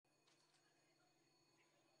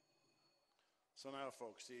So now,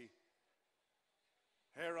 folks, the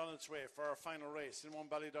hare on its way for our final race. In 1,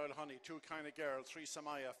 Ballydoyle Honey, 2, Kind of Girl, 3,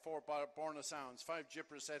 Samaya, 4, Borna Sounds, 5, Jip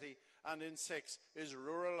Rossetti, and in 6 is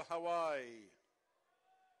Rural Hawaii.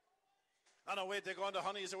 And away they go, and the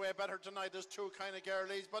Honey's away better tonight. There's 2, Kind of Girl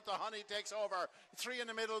leads, but the Honey takes over. 3 in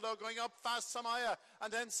the middle, though, going up fast, Samaya.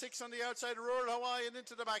 And then 6 on the outside, Rural Hawaii, and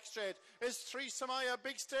into the back straight is 3, Samaya.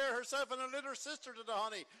 Big Stair herself and a little sister to the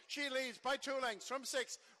Honey. She leads by 2 lengths from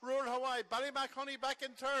 6, Rural Hawaii. Ballymac Honey back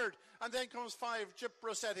in third. And then comes 5, Jip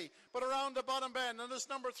Rossetti. But around the bottom bend, and it's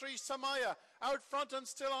number 3, Samaya. Out front and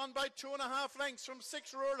still on by 2.5 lengths from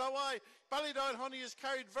 6, Rural Hawaii. Ballydoyle Honey is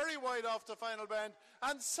carried very wide off the final bend.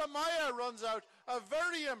 And Samaya runs out. A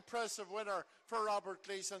very impressive winner for Robert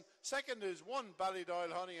Gleeson. Second is 1,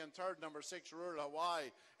 Ballydoyle Honey, and third, number 6, Rural Hawaii,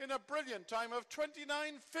 in a brilliant time of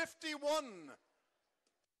 29.51.